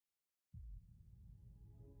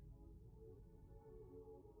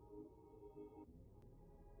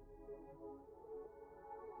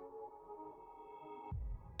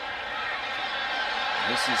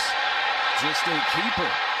This is just a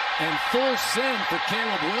keeper. And full send for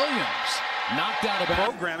Caleb Williams. Knocked out of the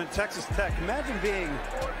program in Texas Tech. Imagine being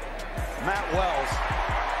Matt Wells.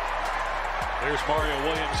 There's Mario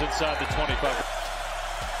Williams inside the 25.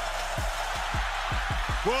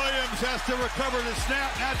 Williams has to recover the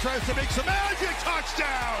snap. Now tries to make some magic.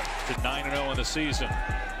 Touchdown! To 9-0 in the season.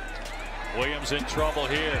 Williams in trouble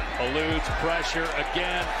here. Eludes pressure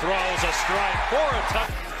again. Throws a strike for a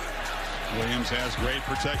touchdown. Williams has great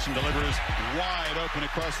protection. Delivers wide open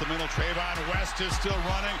across the middle. Trayvon West is still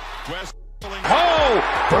running. West. Oh!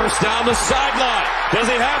 First down the sideline. Does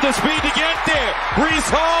he have the speed to get there? Brees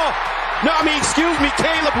Hall. No, excuse me,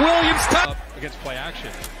 Caleb Williams. Against play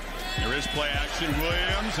action. There is play action.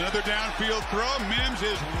 Williams, another downfield throw. Mims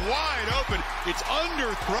is wide open. It's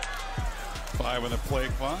under throw. 5 on the play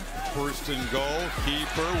clock. First and goal.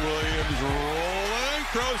 Keeper Williams rolling.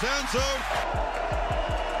 Throws end zone.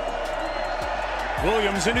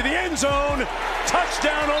 Williams into the end zone.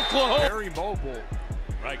 Touchdown, Oklahoma. Very mobile.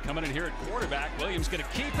 Right, coming in here at quarterback. Williams going to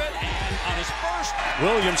keep it, and on his first.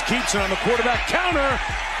 Williams keeps it on the quarterback counter.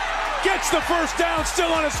 Gets the first down,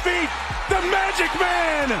 still on his feet. The Magic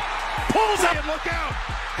Man pulls up. Look out.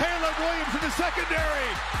 Caleb Williams in the secondary.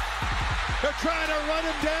 They're trying to run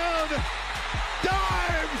him down.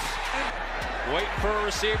 Dives. Wait for a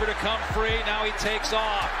receiver to come free. Now he takes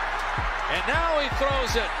off. And now he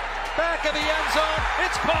throws it. Back of the end zone.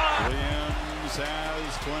 It's caught. Williams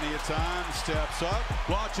has plenty of time. Steps up.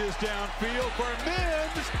 Launches downfield for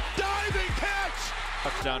Mims. Diving catch.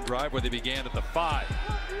 Touchdown drive where they began at the 5.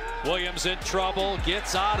 Williams in trouble.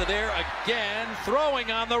 Gets out of there again. Throwing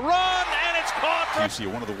on the run. And it's caught. You see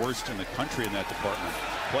one of the worst in the country in that department.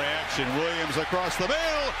 Play action. Williams across the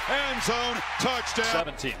middle. End zone.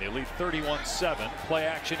 Touchdown. 17. They lead 31-7. Play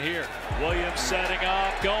action here. Williams setting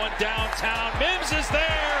up. Going downtown. Mims is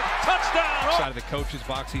there. Touchdown. Side of the coach's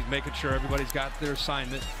box. He's making sure everybody's got their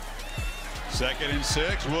assignment. 2nd and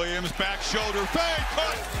 6. Williams back shoulder fake.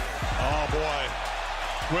 Cut. Oh, boy.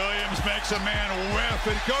 Williams makes a man whiff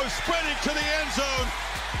and goes sprinting to the end zone.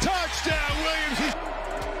 Touchdown, Williams.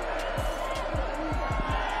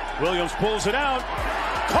 Williams pulls it out.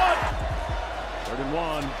 Caught. 3rd and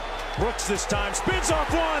 1. Brooks this time spins off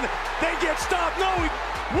one. They get stopped. No,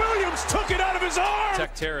 Williams took it out of his arm.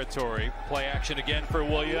 Tech territory. Play action again for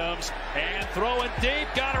Williams. And throwing deep.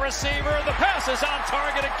 Got a receiver. The pass is on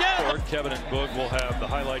target again. Kevin and Boog will have the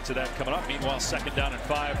highlights of that coming up. Meanwhile, 2nd down and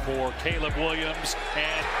 5 for Caleb Williams.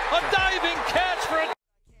 And a diving catch for a...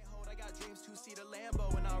 I got dreams to see the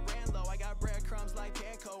Lambo and I ran low. I got breadcrumbs like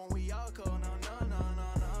Panko and we all go. No.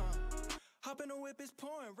 Hop in the whip is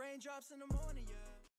pouring. Raindrops in the morning, yeah.